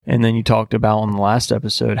And then you talked about on the last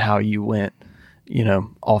episode how you went,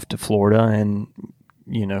 off to Florida and,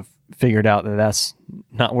 figured out that that's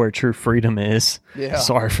not where true freedom is. Yeah.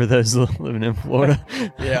 Sorry for those living in Florida.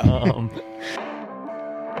 Yeah.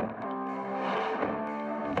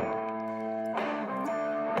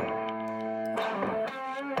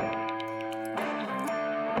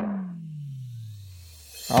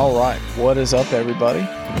 All right. What is up, everybody?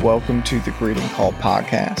 Welcome to the Greeting Call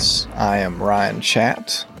Podcast. I am Ryan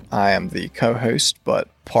Chatt. I am the co-host, but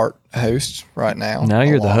part host right now. Now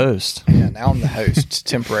you're the host. Yeah, now I'm the host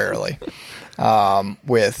temporarily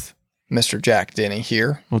with Mr. Jack Denny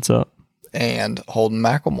here. What's up? And Holden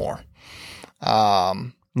McElmore.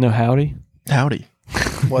 No howdy? Howdy.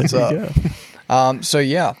 What's up?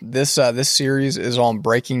 This series is on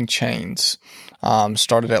breaking chains.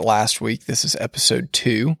 Started it last week. This is episode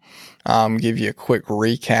 2. Give you a quick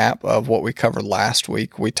recap of what we covered last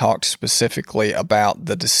week. We talked specifically about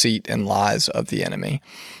the deceit and lies of the enemy,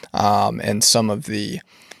 and some of the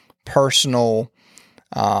personal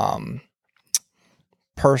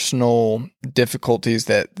difficulties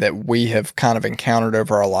that we have kind of encountered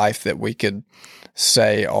over our life that we could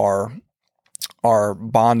say are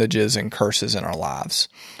bondages and curses in our lives.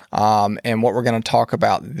 And what we're going to talk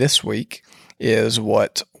about this week is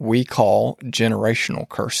what we call generational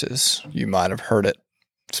curses. You might have heard it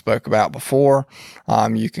spoke about before.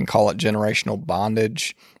 You can call it generational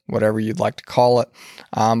bondage, whatever you'd like to call it.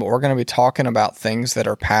 But we're going to be talking about things that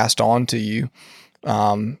are passed on to you,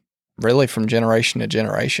 really from generation to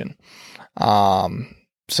generation. Before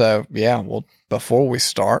we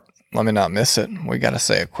start, let me not miss it. We got to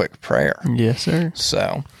say a quick prayer. Yes, sir.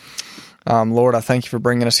 So, Lord, I thank you for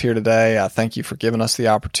bringing us here today. I thank you for giving us the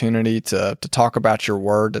opportunity to talk about your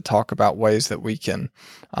word, to talk about ways that we can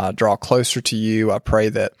draw closer to you. I pray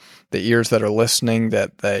that the ears that are listening,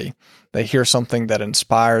 that they hear something that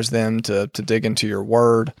inspires them to dig into your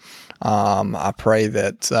word. I pray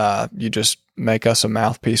that you just make us a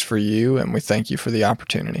mouthpiece for you, and we thank you for the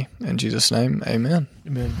opportunity. In Jesus' name, amen.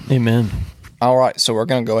 Amen. Amen. All right, so we're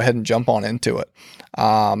going to go ahead and jump on into it.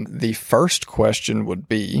 The first question would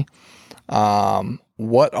be,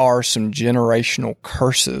 what are some generational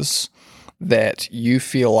curses that you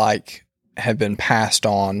feel like have been passed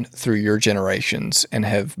on through your generations and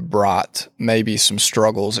have brought maybe some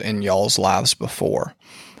struggles in y'all's lives before?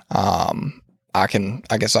 I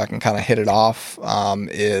guess I can kind of hit it off,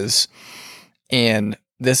 and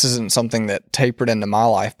this isn't something that tapered into my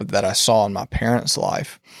life, but that I saw in my parents'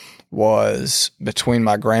 life, was between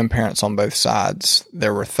my grandparents on both sides,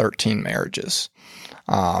 there were 13 marriages.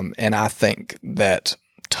 And I think that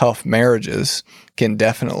tough marriages can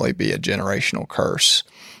definitely be a generational curse.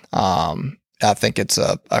 I think it's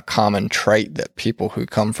a common trait that people who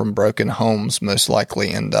come from broken homes most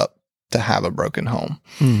likely end up to have a broken home.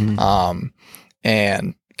 Mm-hmm.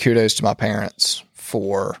 And kudos to my parents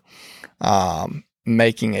for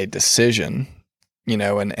making a decision,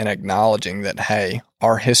 and acknowledging that, hey,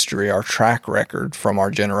 our history, our track record from our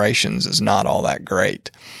generations is not all that great.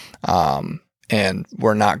 And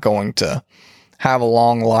we're not going to have a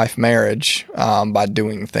long life marriage by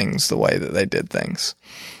doing things the way that they did things.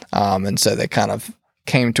 And so they kind of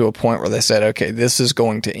came to a point where they said, okay, this is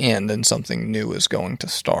going to end and something new is going to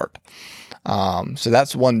start. So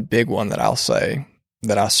that's one big one that I'll say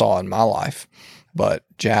that I saw in my life. But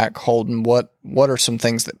Jack, Holden, what are some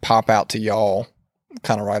things that pop out to y'all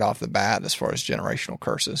kind of right off the bat as far as generational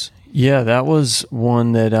curses? Yeah, that was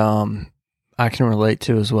one that I can relate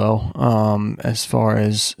to as well, as far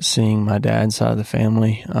as seeing my dad's side of the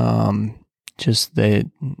family, just the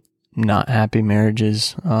not happy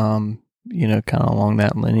marriages, kind of along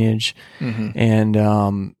that lineage. Mm-hmm.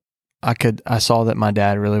 And I saw that my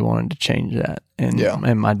dad really wanted to change that.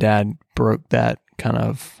 And my dad broke that kind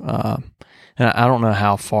of, and I don't know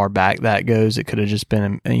how far back that goes. It could have just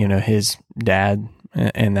been, his dad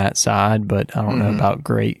and that side, but I don't know about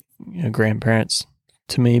great grandparents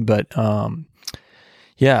to me. But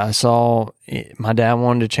I saw my dad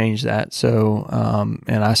wanted to change that. So,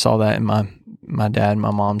 and I saw that in my dad and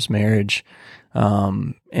my mom's marriage,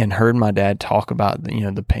 and heard my dad talk about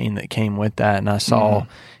the pain that came with that. And I saw,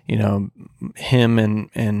 him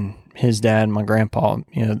and his dad and my grandpa,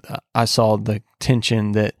 I saw the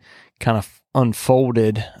tension that kind of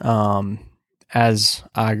unfolded, as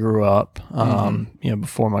I grew up,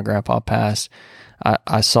 before my grandpa passed.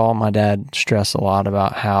 I saw my dad stress a lot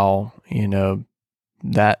about how,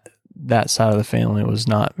 that side of the family was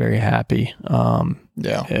not very happy.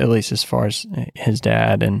 At least as far as his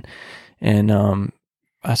dad. And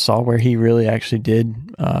I saw where he really actually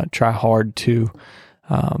did, try hard to,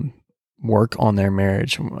 work on their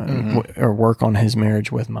marriage or work on his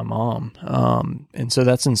marriage with my mom. And so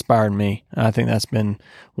that's inspired me. I think that's been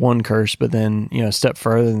one curse, but then, a step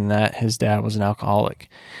further than that, his dad was an alcoholic.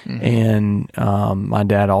 And my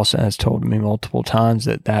dad also has told me multiple times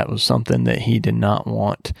that was something that he did not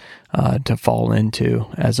want to fall into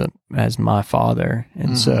as my father.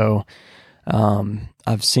 And so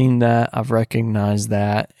I've seen that, I've recognized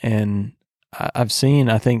that, and I've seen,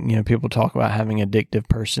 I think, people talk about having addictive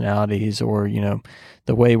personalities or,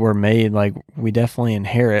 the way we're made, like we definitely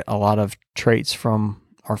inherit a lot of traits from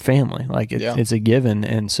our family. Like it's a given.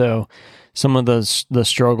 And so some of the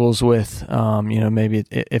struggles with, maybe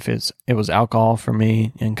if it was alcohol for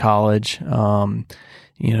me in college, having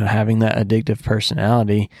that addictive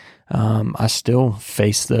personality, I still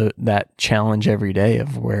face that challenge every day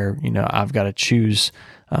of where, I've got to choose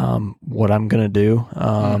what I'm going to do.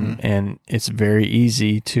 And it's very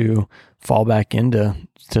easy to fall back into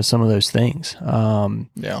some of those things.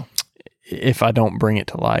 If I don't bring it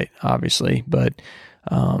to light, obviously, but,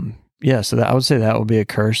 so that I would say that would be a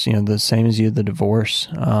curse, the same as the divorce.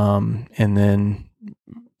 And then,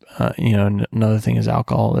 another thing is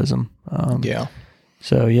alcoholism.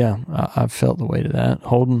 So I've felt the weight of that.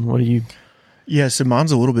 Holden, what do you? Yeah, so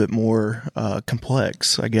mine's a little bit more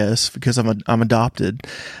complex, I guess, because I'm adopted.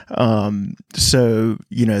 So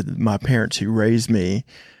my parents who raised me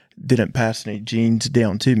didn't pass any genes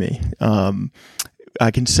down to me.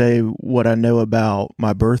 I can say what I know about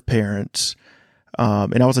my birth parents,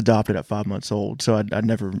 and I was adopted at 5 months old, so I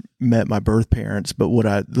never met my birth parents. But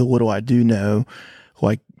the little I do know,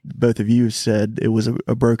 like both of you said, it was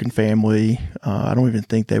a broken family. I don't even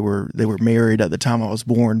think they were married at the time I was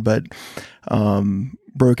born, but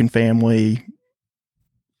broken family.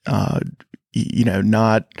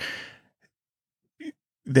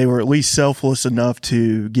 They were at least selfless enough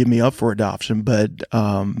to give me up for adoption, but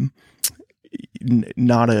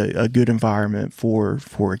not a good environment for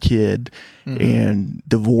a kid. And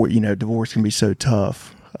divorce can be so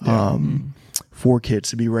tough for kids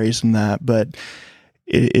to be raised in that. But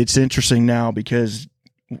it's interesting now because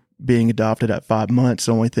being adopted at 5 months,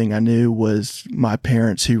 the only thing I knew was my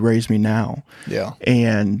parents who raised me now. Yeah.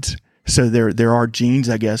 And so there are genes,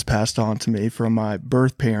 I guess, passed on to me from my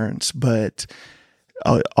birth parents, but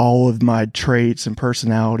all of my traits and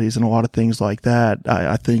personalities and a lot of things like that,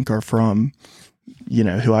 I think are from,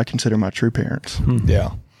 who I consider my true parents.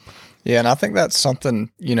 Yeah. Yeah. And I think that's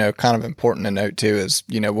something, kind of important to note too is,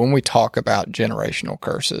 when we talk about generational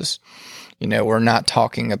curses, we're not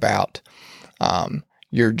talking about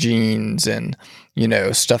your genes and,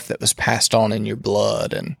 stuff that was passed on in your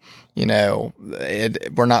blood. And,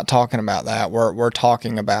 we're not talking about that. We're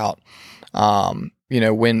talking about,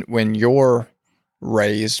 when you're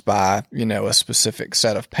raised by, a specific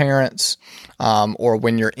set of parents, or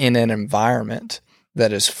when you're in an environment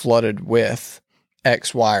that is flooded with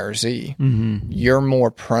X, Y, or Z, you're more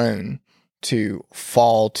prone to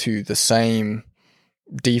fall to the same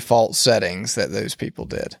default settings that those people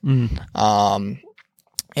did. And,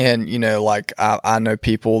 I know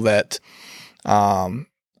people that,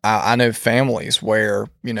 I know families where,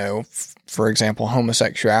 for example,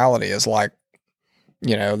 homosexuality is like,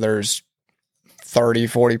 there's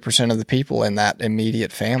 30-40% of the people in that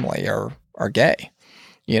immediate family are gay,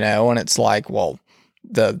 and it's like, well,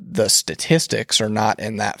 the statistics are not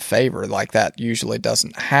in that favor. Like that usually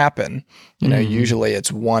doesn't happen. Usually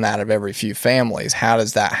it's one out of every few families. How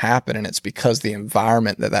does that happen? And it's because the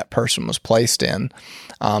environment that person was placed in,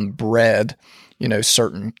 bred,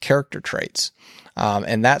 certain character traits.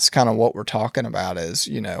 And that's kind of what we're talking about is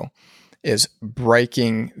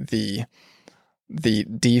breaking the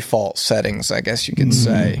default settings, I guess you could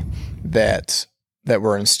say, that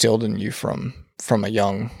were instilled in you from a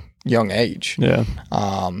young age. Yeah.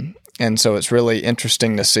 And so it's really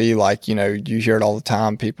interesting to see, like, you hear it all the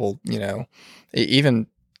time. People, even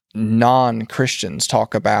non-Christians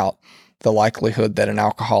talk about the likelihood that an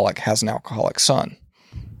alcoholic has an alcoholic son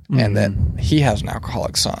and that he has an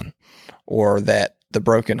alcoholic son, or that the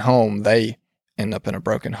broken home, they end up in a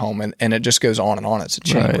broken home, and it just goes on and on. It's a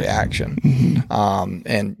chain reaction.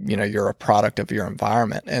 And you're a product of your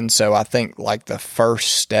environment. And so I think like the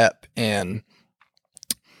first step in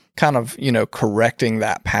kind of, correcting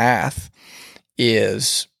that path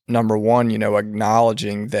is number one,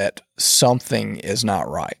 acknowledging that something is not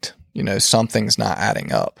right. Something's not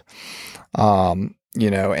adding up. And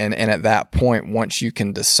at that point, once you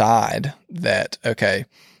can decide that, okay,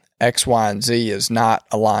 X, Y, and Z is not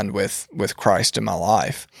aligned with Christ in my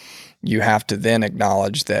life, you have to then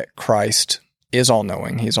acknowledge that Christ is all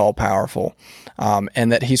knowing, he's all powerful,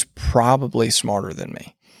 and that he's probably smarter than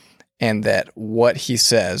me. and that what he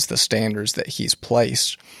says, the standards that he's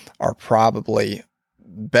placed, are probably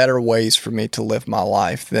better ways for me to live my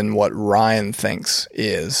life than what Ryan thinks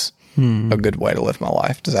is a good way to live my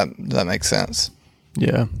life. Does that make sense?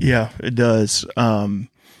 Yeah. Yeah, it does.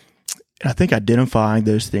 I think identifying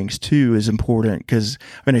those things too is important, because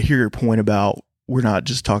I hear your point about we're not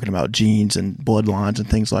just talking about genes and bloodlines and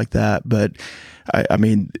things like that, but I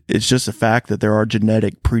mean, it's just a fact that there are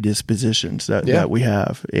genetic predispositions that we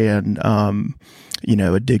have, and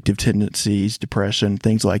addictive tendencies, depression,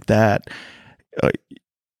 things like that.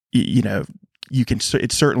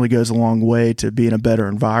 It certainly goes a long way to be in a better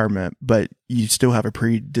environment, but you still have a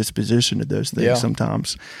predisposition to those things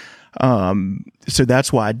sometimes. So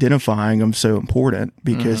that's why identifying them is so important,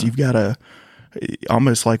 because you've got to,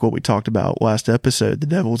 almost like what we talked about last episode, the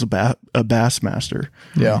devil's a bassmaster.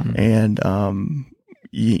 Yeah. And,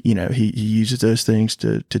 he uses those things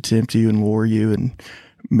to tempt you and lure you and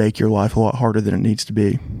make your life a lot harder than it needs to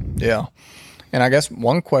be. Yeah. And I guess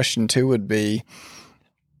one question too would be,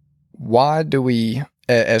 why do we,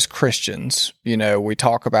 as Christians, we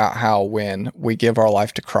talk about how when we give our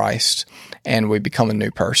life to Christ and we become a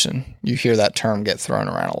new person, you hear that term get thrown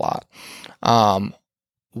around a lot.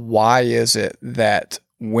 Why is it that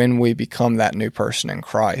when we become that new person in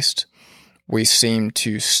Christ, we seem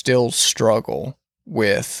to still struggle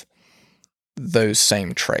with those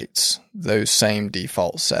same traits, those same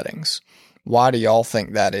default settings? Why do y'all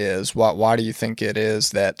think that is? Why do you think it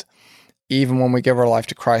is that even when we give our life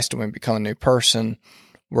to Christ and we become a new person,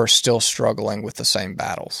 we're still struggling with the same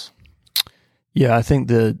battles? Yeah, I think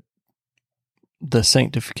the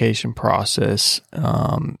sanctification process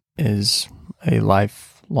is a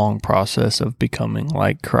lifelong process of becoming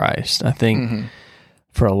like Christ. I think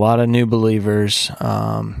for a lot of new believers,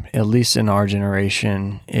 at least in our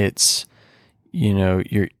generation, it's,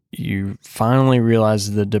 you finally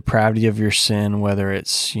realize the depravity of your sin, whether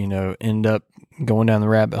it's, end up going down the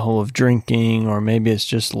rabbit hole of drinking, or maybe it's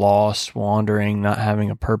just lost, wandering, not having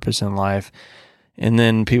a purpose in life. And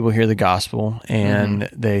then people hear the gospel and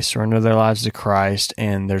they surrender their lives to Christ,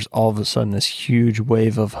 and there's all of a sudden this huge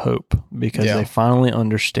wave of hope because they finally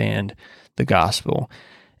understand the gospel,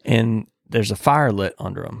 and there's a fire lit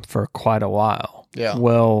under them for quite a while. Yeah.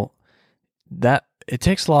 Well, it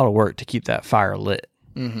takes a lot of work to keep that fire lit.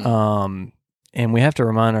 And we have to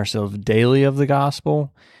remind ourselves daily of the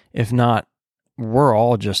gospel. If not, we're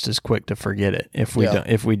all just as quick to forget it if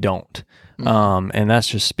we don't. And that's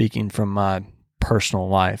just speaking from my personal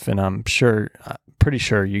life, and I'm pretty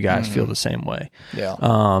sure you guys feel the same way. Yeah.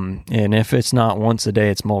 And if it's not once a day,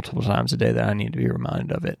 it's multiple times a day that I need to be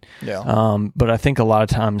reminded of it. Yeah. But I think a lot of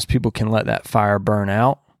times people can let that fire burn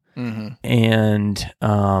out, and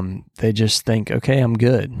they just think, okay, I'm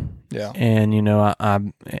good. Yeah. And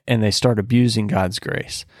and they start abusing God's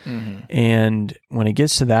grace. And when it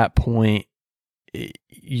gets to that point,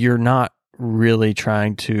 you're not really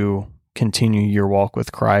trying to continue your walk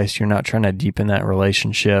with Christ. You're not trying to deepen that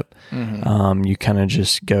relationship. You kind of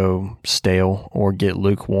just go stale or get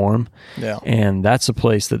lukewarm. Yeah. And that's a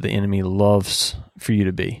place that the enemy loves for you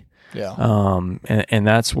to be. Yeah. And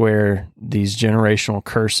that's where these generational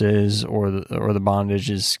curses or the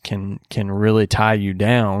bondages can really tie you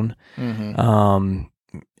down. And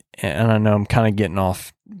I know I'm kind of getting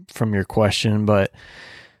off from your question, but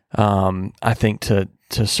I think to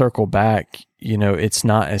circle back, it's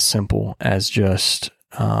not as simple as just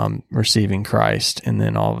receiving Christ and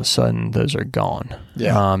then all of a sudden those are gone.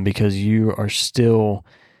 Yeah. Because you are still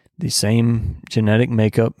the same genetic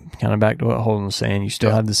makeup, kind of back to what Holden was saying. You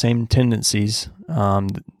still have the same tendencies,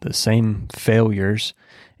 the same failures,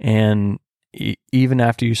 and even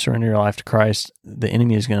after you surrender your life to Christ, the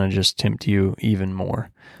enemy is going to just tempt you even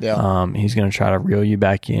more. Yeah. He's going to try to reel you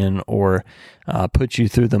back in or put you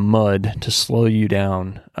through the mud to slow you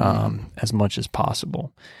down as much as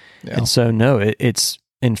possible. Yeah. And so, no, it's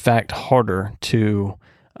in fact harder to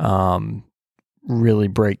really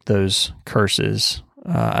break those curses,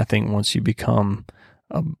 I think, once you become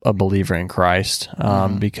a believer in Christ,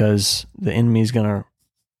 because the enemy is going to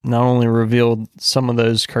not only reveal some of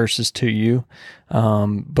those curses to you,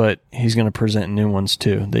 but he's going to present new ones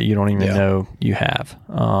too that you don't even know you have.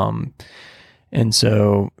 And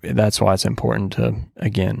so that's why it's important to,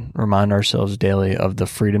 again, remind ourselves daily of the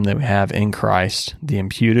freedom that we have in Christ, the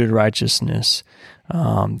imputed righteousness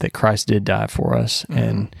that Christ did die for us,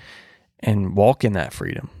 and walk in that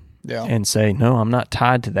freedom. Yeah. And say, no, I'm not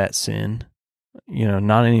tied to that sin,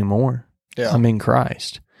 not anymore. Yeah. I'm in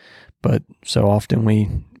Christ. But so often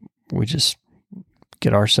we just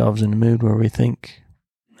get ourselves in the mood where we think,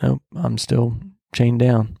 nope, I'm still chained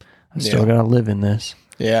down. I still got to live in this.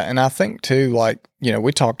 Yeah. And I think too, like,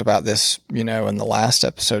 we talked about this, in the last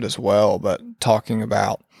episode as well, but talking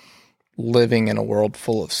about living in a world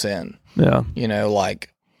full of sin. Yeah.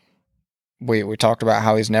 Like we talked about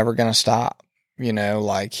how he's never going to stop,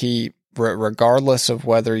 like regardless of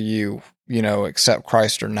whether you accept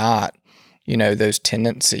Christ or not, those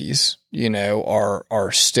tendencies,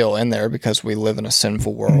 are still in there because we live in a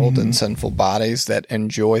sinful world and sinful bodies that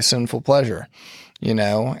enjoy sinful pleasure,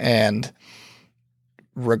 and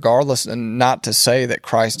regardless, and not to say that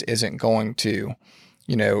Christ isn't going to,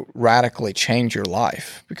 radically change your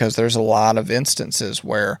life, because there's a lot of instances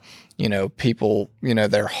where, people,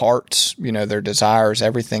 their hearts, their desires,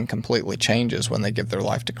 everything completely changes when they give their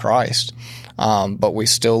life to Christ. But we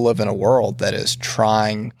still live in a world that is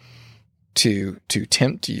trying to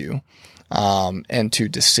tempt you, and to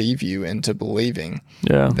deceive you into believing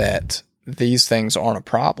that these things aren't a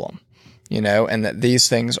problem, and that these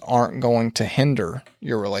things aren't going to hinder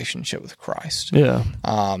your relationship with Christ. Yeah.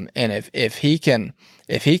 And if he can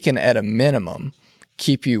at a minimum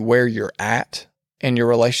keep you where you're at in your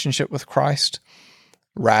relationship with Christ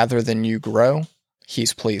rather than you grow,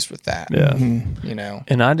 he's pleased with that. Yeah.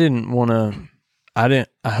 And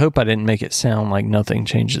I hope I didn't make it sound like nothing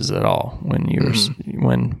changes at all when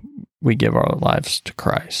when we give our lives to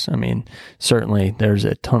Christ. I mean, certainly there's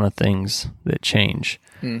a ton of things that change.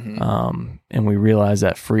 And we realize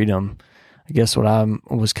that freedom. I guess what I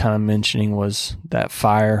was kind of mentioning was that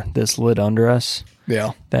fire that's lit under us.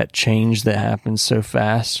 Yeah. That change that happens so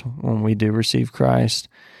fast when we do receive Christ.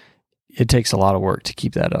 It takes a lot of work to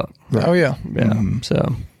keep that up. Right? Oh, yeah. Yeah.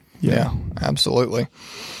 So, yeah, absolutely.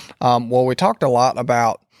 Well, we talked a lot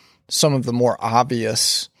about some of the more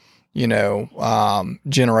obvious,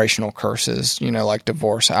 generational curses, like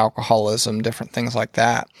divorce, alcoholism, different things like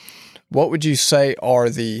that. What would you say are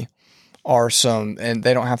some, and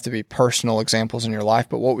they don't have to be personal examples in your life,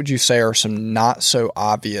 but what would you say are some not so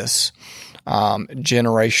obvious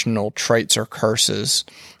generational traits or curses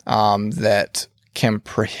that can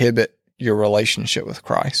prohibit your relationship with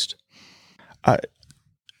Christ?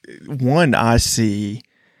 One I see,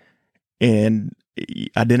 and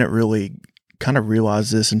I didn't really kind of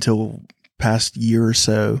realize this until past year or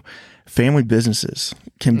so, family businesses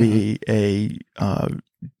can be a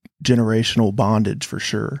generational bondage for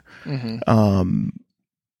sure.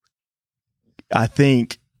 I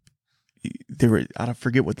think I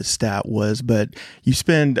forget what the stat was, but you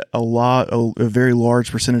spend a very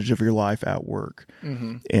large percentage of your life at work.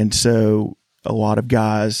 And so a lot of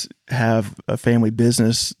guys have a family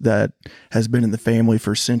business that has been in the family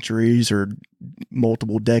for centuries or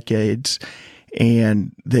multiple decades,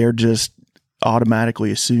 and they're just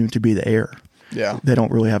automatically assumed to be the heir. Yeah. They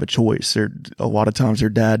don't really have a choice. A lot of times their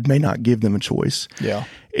dad may not give them a choice. Yeah.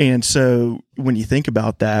 And so when you think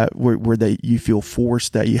about that, where you feel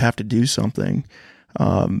forced that you have to do something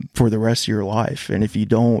for the rest of your life, and if you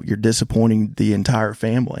don't, you're disappointing the entire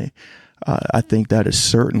family. I think that is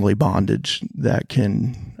certainly bondage that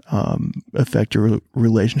can affect your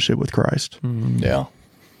relationship with Christ. Yeah.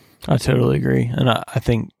 I totally agree. And I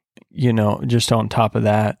think, just on top of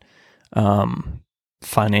that,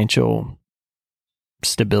 financial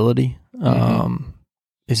stability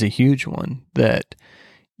is a huge one that,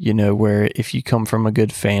 where if you come from a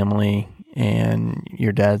good family and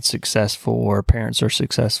your dad's successful or parents are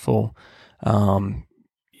successful,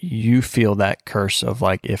 you feel that curse of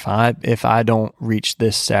like, if I don't reach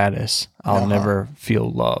this status, I'll never feel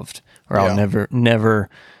loved, or I'll never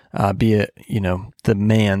be the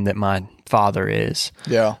man that my father is.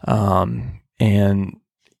 Yeah. And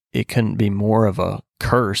it couldn't be more of a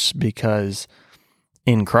curse, because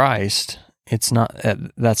in Christ, that's not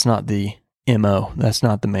the MO. That's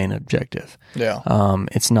not the main objective. Yeah.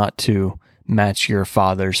 It's not to match your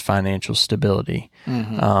father's financial stability.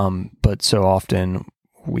 But so often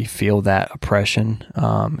we feel that oppression.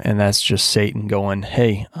 And that's just Satan going,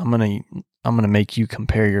 hey, I'm going to make you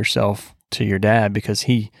compare yourself to your dad because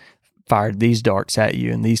he fired these darts at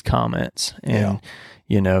you and these comments. And,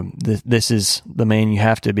 this is the man you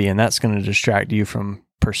have to be. And that's going to distract you from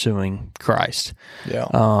pursuing Christ. Yeah.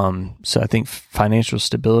 So I think financial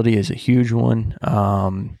stability is a huge one.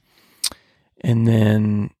 And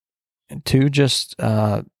then two, just,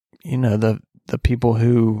 the people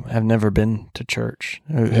who have never been to church,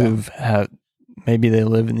 maybe they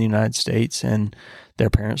live in the United States and their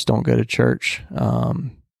parents don't go to church.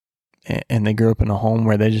 And they grew up in a home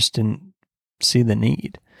where they just didn't see the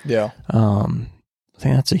need. Yeah. I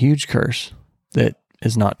think that's a huge curse that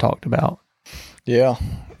is not talked about. Yeah.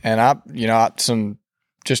 And some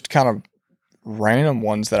just kind of random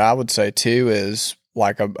ones that I would say too is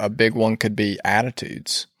like a big one could be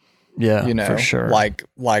attitudes. Yeah, you know, for sure.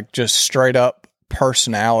 like just straight up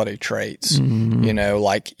personality traits, you know,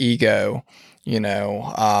 like ego, you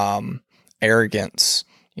know, arrogance,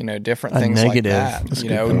 you know, different things negative. like that. That's You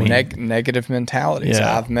a know, good negative mentalities.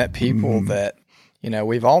 Yeah. I've met people that, you know,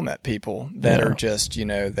 we've all met people that Yeah. are just, you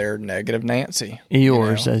know, they're negative Nancy.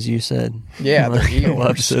 Eeyores, you know? as you said. Yeah, they're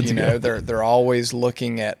Love Eeyores. said You know, they're always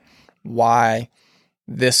looking at why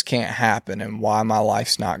this can't happen and why my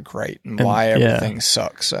life's not great and why everything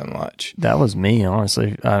sucks so much. That was me,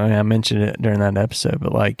 honestly. I mean, I mentioned it during that episode,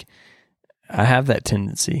 but like, I have that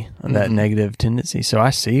tendency, that negative tendency. So I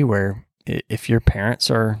see where if your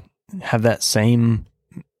parents have that same,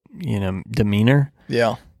 you know, demeanor,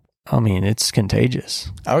 Yeah. I mean, it's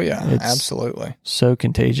contagious. Oh yeah, It's absolutely. So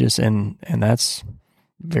contagious, and that's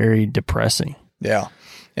very depressing. Yeah.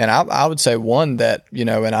 And I would say one that, you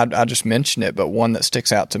know, and I just mentioned it, but one that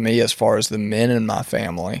sticks out to me as far as the men in my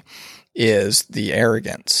family is the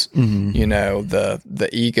arrogance, you know, the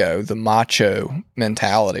ego, the macho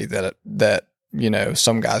mentality that, you know,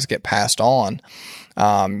 some guys get passed on.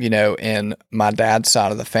 You know, in my dad's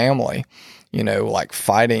side of the family, you know, like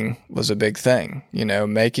fighting was a big thing, you know,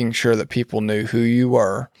 making sure that people knew who you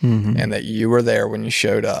were and that you were there when you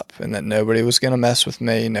showed up and that nobody was going to mess with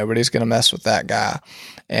me. Nobody's going to mess with that guy.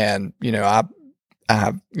 And, you know, I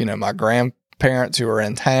have, you know, my grandparents who are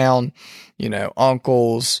in town, you know,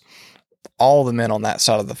 uncles, all the men on that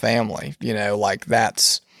side of the family, you know, like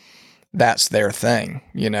that's their thing,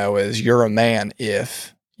 you know, is you're a man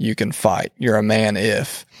if you can fight. You're a man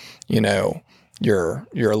if, you know, you're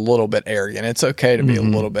a little bit arrogant. It's okay to be a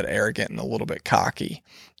little bit arrogant and a little bit cocky,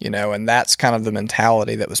 you know, and that's kind of the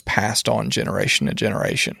mentality that was passed on generation to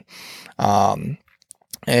generation.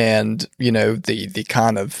 And, you know, the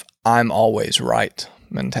kind of I'm always right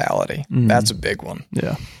mentality, that's a big one.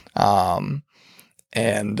 Yeah.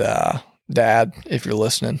 And Dad, if you're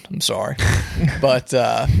listening, I'm sorry. But,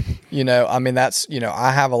 you know, I mean, that's, you know,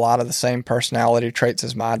 I have a lot of the same personality traits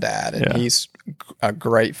as my dad, and he's a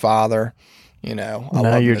great father. You know, I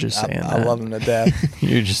love him to death.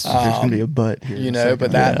 You're just there's gonna be a butt here. You know,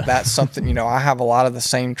 but that's something, you know, I have a lot of the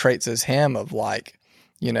same traits as him of like,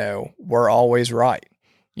 you know, we're always right,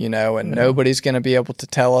 you know, and nobody's going to be able to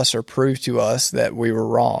tell us or prove to us that we were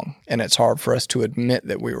wrong. And it's hard for us to admit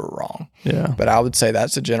that we were wrong. Yeah. But I would say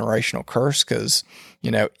that's a generational curse because,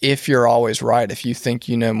 you know, if you're always right, if you think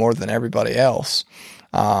you know more than everybody else,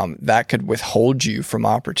 that could withhold you from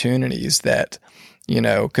opportunities that, you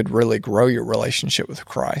know, could really grow your relationship with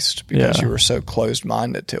Christ because you were so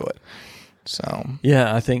closed-minded to it. So,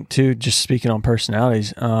 yeah, I think too, just speaking on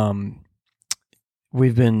personalities,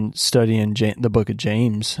 we've been studying the book of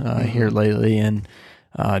James here lately, and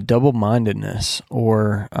double-mindedness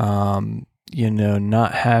or, you know,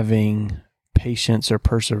 not having patience or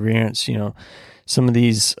perseverance, you know, some of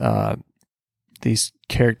these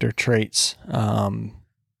character traits,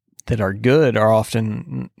 that are good are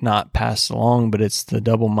often not passed along, but it's the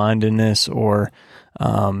double-mindedness or,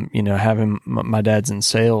 you know, having my dad's in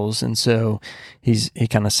sales. And so he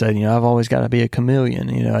kind of said, you know, I've always got to be a chameleon,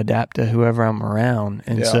 you know, adapt to whoever I'm around.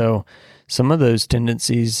 And so some of those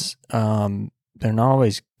tendencies, they're not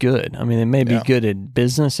always good. I mean, they may be good at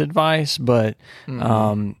business advice, but,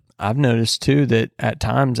 I've noticed too that at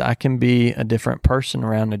times I can be a different person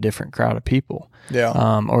around a different crowd of people.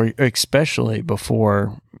 Yeah. Or especially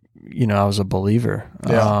before, you know, I was a believer.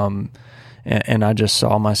 Yeah. And I just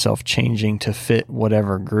saw myself changing to fit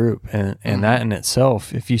whatever group. And that in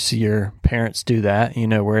itself, if you see your parents do that, you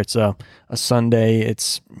know, where it's a Sunday,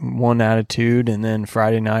 it's one attitude, and then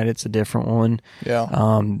Friday night, it's a different one. Yeah.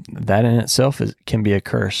 That in itself can be a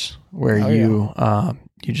curse where you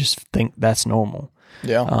just think that's normal.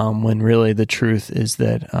 Yeah. When really the truth is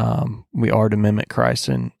that we are to mimic Christ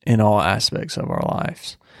in all aspects of our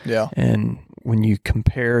lives. Yeah. And when you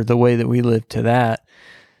compare the way that we live to that,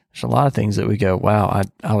 there's a lot of things that we go, wow,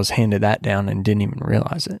 I was handed that down and didn't even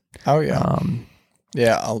realize it. Oh, yeah.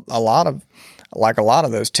 A lot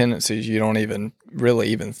of those tendencies you don't even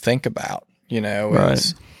really think about, you know,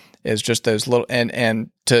 is just those little, and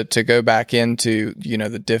to go back into, you know,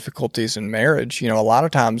 the difficulties in marriage, you know, a lot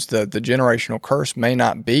of times the generational curse may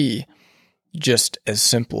not be just as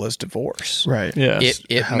simple as divorce. Right. Yeah.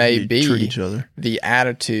 It may be treat each other. The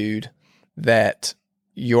attitude that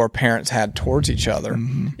your parents had towards each other.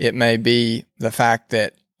 Mm-hmm. It may be the fact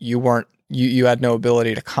that you had no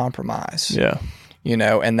ability to compromise. Yeah. You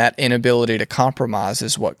know, and that inability to compromise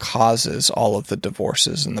is what causes all of the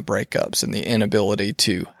divorces and the breakups and the inability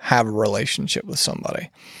to have a relationship with somebody.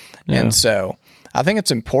 Yeah. And so I think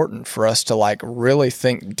it's important for us to like really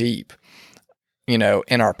think deep, you know,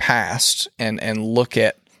 in our past and look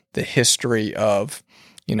at the history of,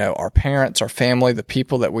 our parents, our family, the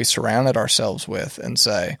people that we surrounded ourselves with, and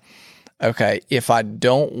say, okay, if I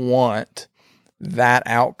don't want that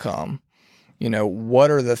outcome,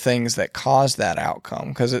 what are the things that cause that outcome?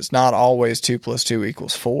 Because it's not always 2 + 2 =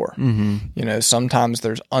 4. Sometimes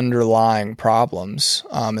there's underlying problems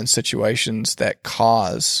in situations that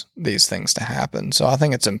cause these things to happen. So I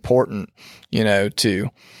think it's important,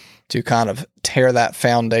 to kind of tear that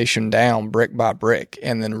foundation down brick by brick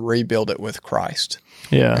and then rebuild it with Christ.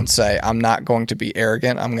 Yeah. And say, I'm not going to be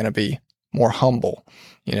arrogant. I'm going to be more humble.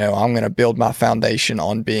 I'm going to build my foundation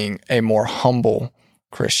on being a more humble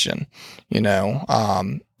Christian,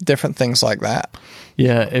 different things like that.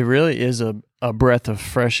 Yeah, it really is a breath of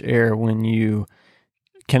fresh air when you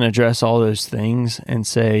can address all those things and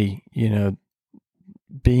say,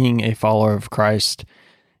 being a follower of Christ,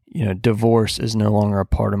 divorce is no longer a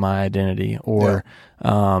part of my identity, or,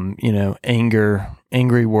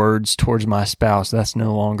 angry words towards my spouse, that's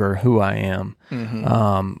no longer who I am.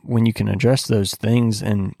 When you can address those things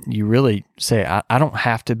and you really say, I don't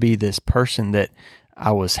have to be this person that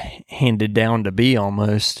I was handed down to be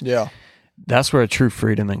almost. Yeah. That's where a true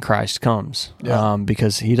freedom in Christ comes.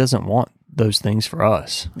 Because he doesn't want those things for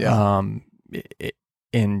us. Yeah.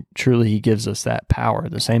 And truly he gives us that power,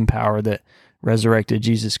 the same power that resurrected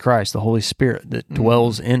Jesus Christ, the Holy Spirit that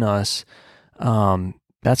dwells in us.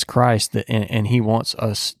 That's Christ, and he wants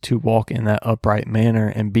us to walk in that upright manner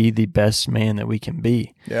and be the best man that we can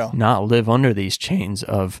be. Yeah. Not live under these chains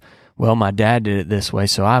of, well, my dad did it this way,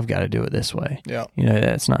 so I've got to do it this way. Yeah.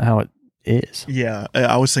 That's not how it is. Yeah,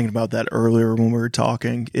 I was thinking about that earlier when we were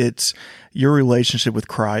talking. It's your relationship with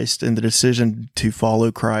Christ, and the decision to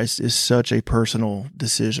follow Christ is such a personal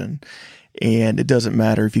decision. And it doesn't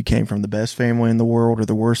matter if you came from the best family in the world or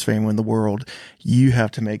the worst family in the world, you have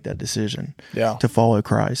to make that decision to follow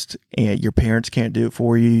Christ. And your parents can't do it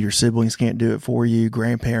for you. Your siblings can't do it for you.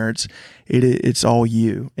 Grandparents, it's all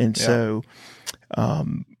you. And so,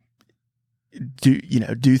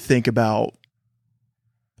 do think about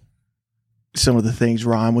some of the things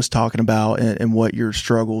Ryan was talking about and what your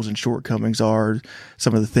struggles and shortcomings are,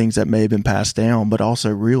 some of the things that may have been passed down, but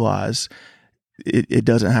also realize it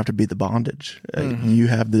doesn't have to be the bondage. You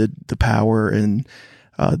have the power and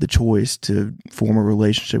the choice to form a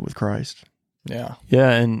relationship with Christ. Yeah. Yeah.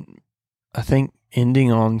 And I think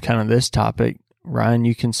ending on kind of this topic, Ryan,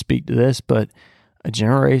 you can speak to this, but a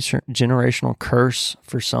generational curse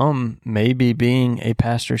for some may be being a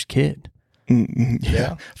pastor's kid.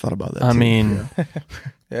 Yeah. I thought about that. I mean,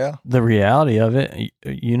 the reality of it,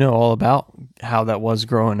 all about how that was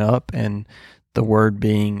growing up and the word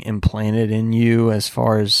being implanted in you as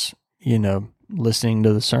far as, listening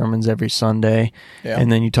to the sermons every Sunday. Yeah. And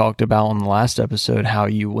then you talked about on the last episode how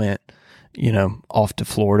you went, off to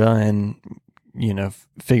Florida and,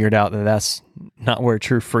 figured out that that's not where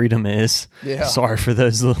true freedom is. Yeah. Sorry for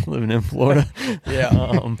those living in Florida.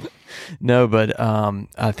 No, but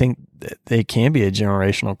I think they can be a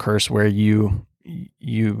generational curse where you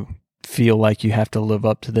feel like you have to live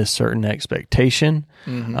up to this certain expectation.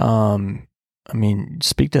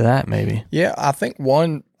 Speak to that maybe. Yeah, I think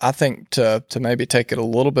to maybe take it a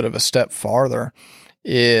little bit of a step farther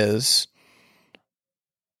is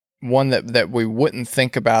one that we wouldn't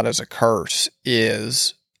think about as a curse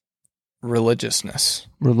is religiousness.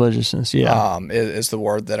 Religiousness, yeah. Is the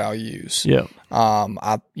word that I'll use. Yeah. A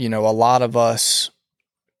lot of us,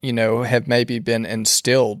 have maybe been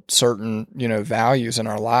instilled certain, values in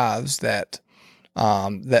our lives that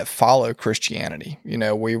follow Christianity.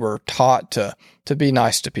 We were taught to be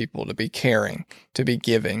nice to people, to be caring, to be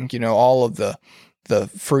giving, all of the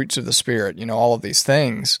fruits of the Spirit, all of these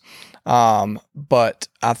things. But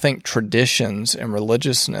I think traditions and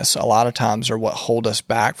religiousness a lot of times are what hold us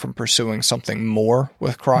back from pursuing something more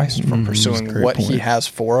with Christ, from pursuing what He has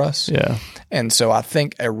for us. Yeah. And so I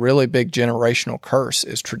think a really big generational curse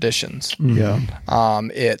is traditions. Yeah.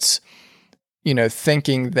 It's,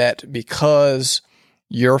 thinking that because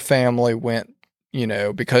your family went,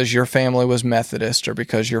 because your family was Methodist or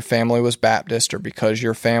because your family was Baptist or because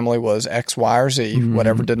your family was X, Y, or Z,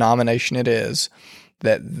 whatever denomination it is,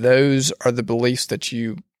 that those are the beliefs that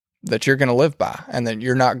you're going to live by, and that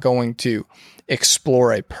you're not going to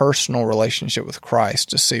explore a personal relationship with Christ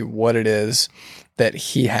to see what it is that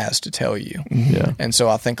He has to tell you. Yeah. And so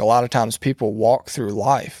I think a lot of times people walk through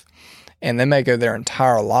life and they may go their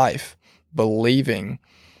entire life believing,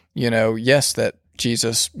 yes, that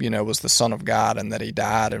Jesus, was the Son of God and that He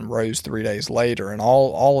died and rose 3 days later and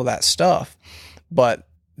all of that stuff. But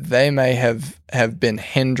they may have been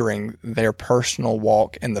hindering their personal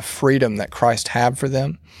walk and the freedom that Christ had for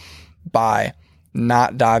them by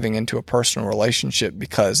not diving into a personal relationship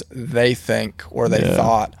because they think or they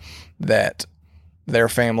thought that their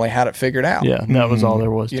family had it figured out. Yeah, that was all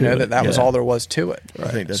there was to it. That was all there was to it. I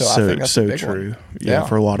think that's so true. Yeah,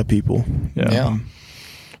 for a lot of people. Yeah.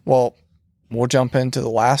 Well, we'll jump into the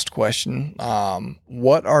last question.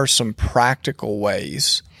 What are some practical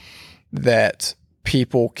ways that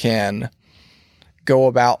people can go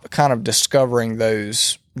about kind of discovering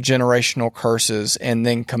those generational curses and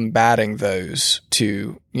then combating those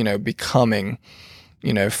to, becoming,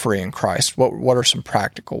 free in Christ? What are some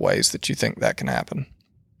practical ways that you think that can happen?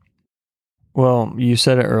 Well, you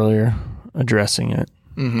said it earlier, addressing it.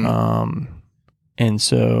 Mm-hmm. And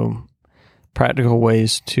so practical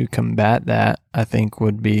ways to combat that, I think,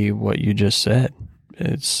 would be what you just said.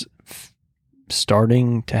 It's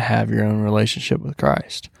starting to have your own relationship with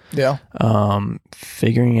Christ. Yeah.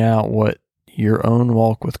 Figuring out what your own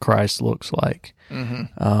walk with Christ looks like.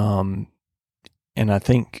 Mm-hmm. And I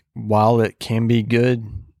think while it can be good,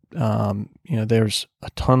 there's a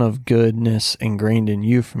ton of goodness ingrained in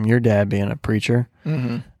you from your dad being a preacher.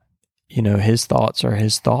 Mm-hmm. His thoughts are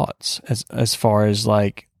his thoughts as far as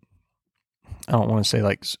like, I don't want to say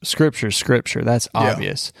like scripture, that's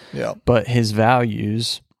obvious. Yeah. But his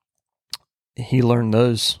values, he learned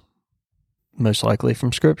those most likely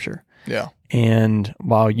from scripture. Yeah. And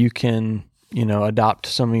while you can, adopt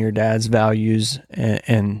some of your dad's values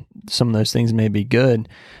and some of those things may be good,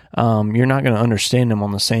 you're not going to understand them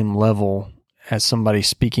on the same level as somebody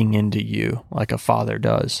speaking into you like a father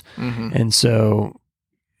does. Mm-hmm. And so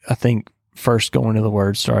I think first going to the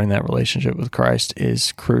Word, starting that relationship with Christ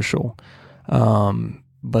is crucial.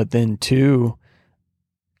 But then two,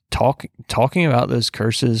 talking about those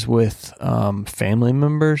curses with family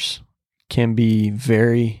members can be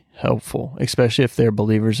very helpful, especially if they're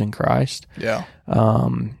believers in Christ. Yeah.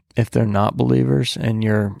 If they're not believers and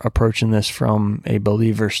you're approaching this from a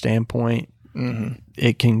believer standpoint, mm-hmm.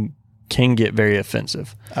 it can get very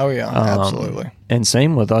offensive. Oh yeah, absolutely. And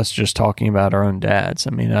same with us just talking about our own dads.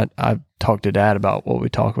 I mean, I've talked to Dad about what we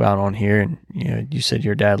talk about on here, and you said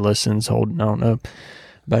your dad listens. Holden, I don't know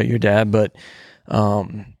about your dad, but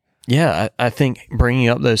I think bringing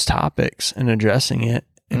up those topics and addressing it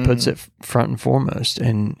puts it front and foremost,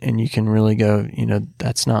 and you can really go,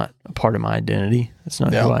 that's not a part of my identity. That's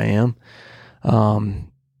not who I am.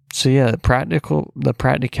 So yeah, the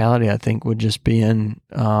practicality I think would just be in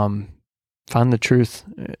find the truth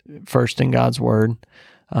first in God's Word.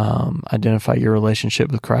 Identify your relationship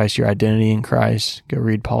with Christ, your identity in Christ. Go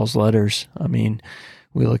read Paul's letters. I mean,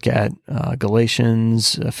 we look at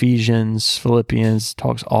Galatians, Ephesians, Philippians,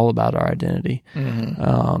 talks all about our identity.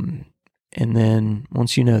 Mm-hmm. And then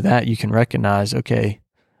once you know that, you can recognize, okay,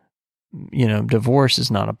 divorce is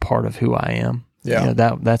not a part of who I am. Yeah.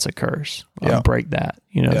 That's a curse. Yeah. Break that,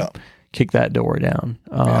 kick that door down.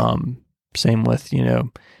 Same with,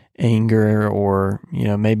 anger, or,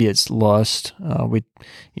 maybe it's lust,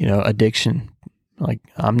 addiction. Like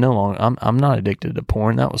I'm not addicted to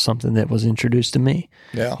porn. That was something that was introduced to me.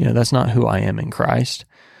 Yeah. That's not who I am in Christ.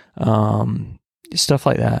 Stuff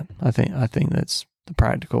like that. I think that's the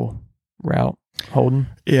practical route. Holden?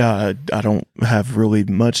 Yeah, I don't have really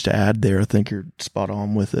much to add there. I think you're spot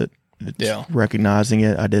on with it. It's recognizing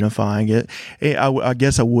it, identifying it. I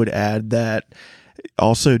guess I would add that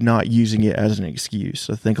also not using it as an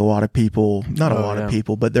excuse. I think a lot of people, not a lot of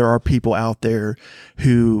people, but there are people out there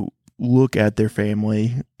who look at their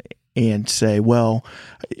family and say, well,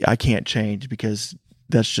 I can't change because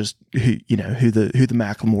that's just who the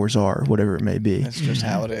Macklemores are, whatever it may be. That's just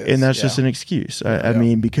how it is. And that's just an excuse. I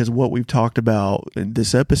mean, because what we've talked about in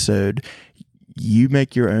this episode, you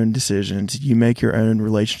make your own decisions, you make your own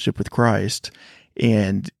relationship with Christ,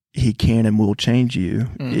 and he can and will change you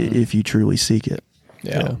if you truly seek it.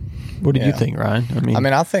 Yeah. What did you think, Ryan?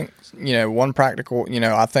 I think, one practical,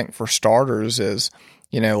 I think for starters is,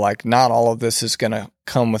 not all of this is going to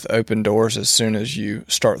come with open doors as soon as you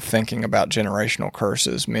start thinking about generational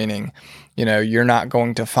curses, meaning, you're not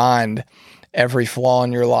going to find every flaw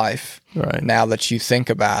in your life now that you think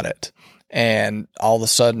about it. And all of a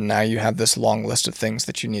sudden now you have this long list of things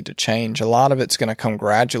that you need to change. A lot of it's going to come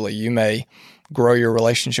gradually. You may grow your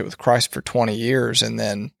relationship with Christ for 20 years and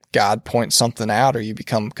then God points something out, or you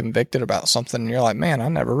become convicted about something and you're like, man, I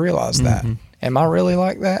never realized that. Am I really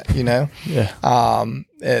like that? Yeah.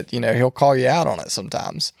 He'll call you out on it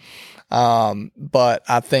sometimes. But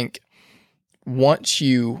I think once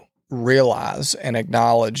you realize and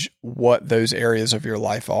acknowledge what those areas of your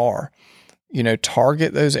life are,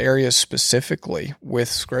 target those areas specifically with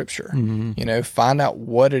scripture, find out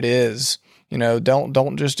what it is,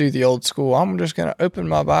 don't just do the old school. I'm just going to open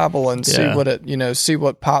my Bible and see see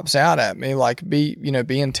what pops out at me. Like be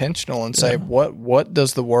intentional and say, what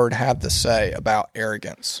does the word have to say about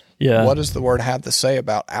arrogance? Yeah. What does the word have to say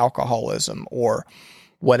about alcoholism or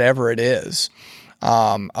whatever it is,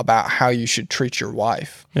 about how you should treat your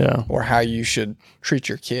wife or how you should treat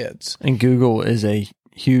your kids? And Google is a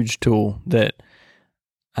huge tool that,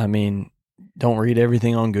 I mean, don't read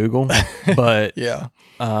everything on Google, but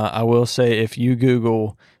I will say if you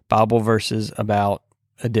Google Bible verses about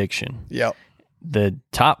addiction, the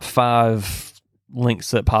top 5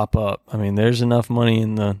 links that pop up, I mean, there's enough money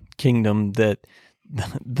in the kingdom that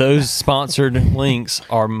those sponsored links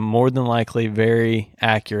are more than likely very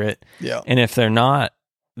accurate. Yeah. And if they're not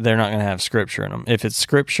going to have scripture in them. If it's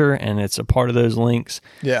scripture and it's a part of those links,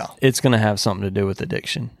 it's going to have something to do with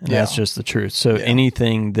addiction. And that's just the truth. So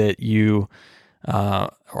anything that you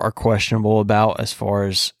are questionable about as far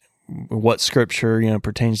as what scripture,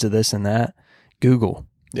 pertains to this and that, Google.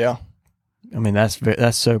 Yeah. I mean,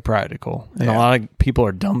 that's so practical. And a lot of people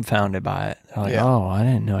are dumbfounded by it. They're like, oh, I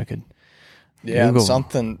didn't know I could. Yeah, Google.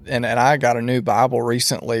 something, and I got a new Bible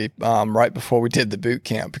recently, right before we did the boot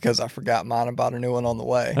camp, because I forgot mine and bought a new one on the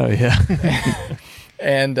way. Oh yeah,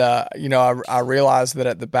 and I realized that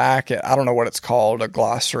at the back, I don't know what it's called, a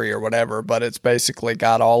glossary or whatever, but it's basically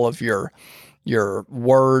got all of your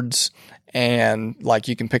words, and like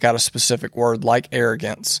you can pick out a specific word like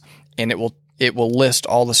arrogance, and it will list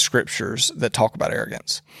all the scriptures that talk about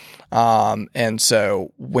arrogance. And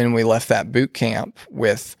so when we left that boot camp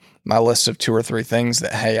with my list of 2 or 3 things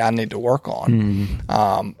that, hey, I need to work on,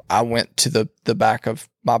 I went to the back of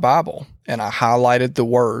my Bible and I highlighted the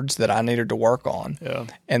words that I needed to work on. Yeah.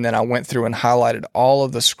 And then I went through and highlighted all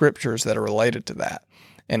of the scriptures that are related to that.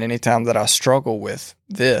 And anytime that I struggle with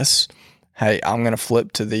this, hey, I'm going to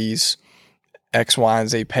flip to these X, Y,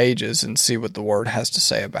 and Z pages and see what the word has to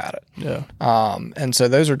say about it. Yeah. And so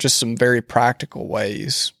those are just some very practical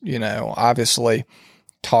ways, obviously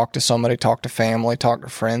talk to somebody, talk to family, talk to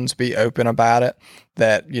friends, be open about it,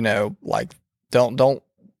 that, like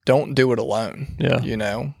don't do it alone.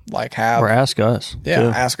 Yeah. Like have, or ask us. Yeah. Too.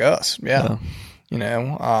 Ask us. Yeah.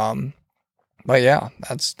 But yeah,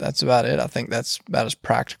 that's about it. I think that's about as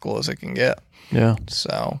practical as it can get. Yeah.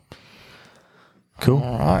 So cool.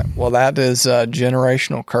 All right. Well, that is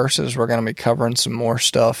generational curses. We're going to be covering some more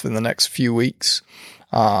stuff in the next few weeks.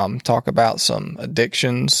 Talk about some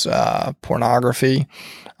addictions, pornography,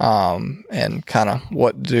 and kind of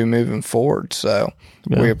what to do moving forward. So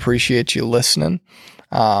we appreciate you listening.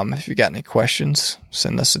 If you got any questions,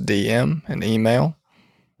 send us a DM, an email,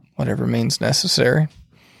 whatever means necessary,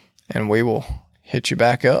 and we will hit you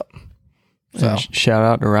back up. So And shout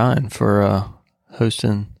out to Ryan for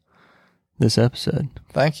hosting this episode.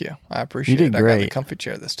 Thank you. I appreciate You did it. I great. got the comfy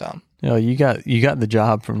chair this time. You got the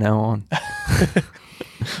job from now on.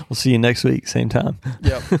 We'll see you next week, same time.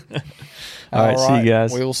 Yep. All right. See you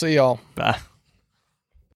guys. We will see y'all. Bye.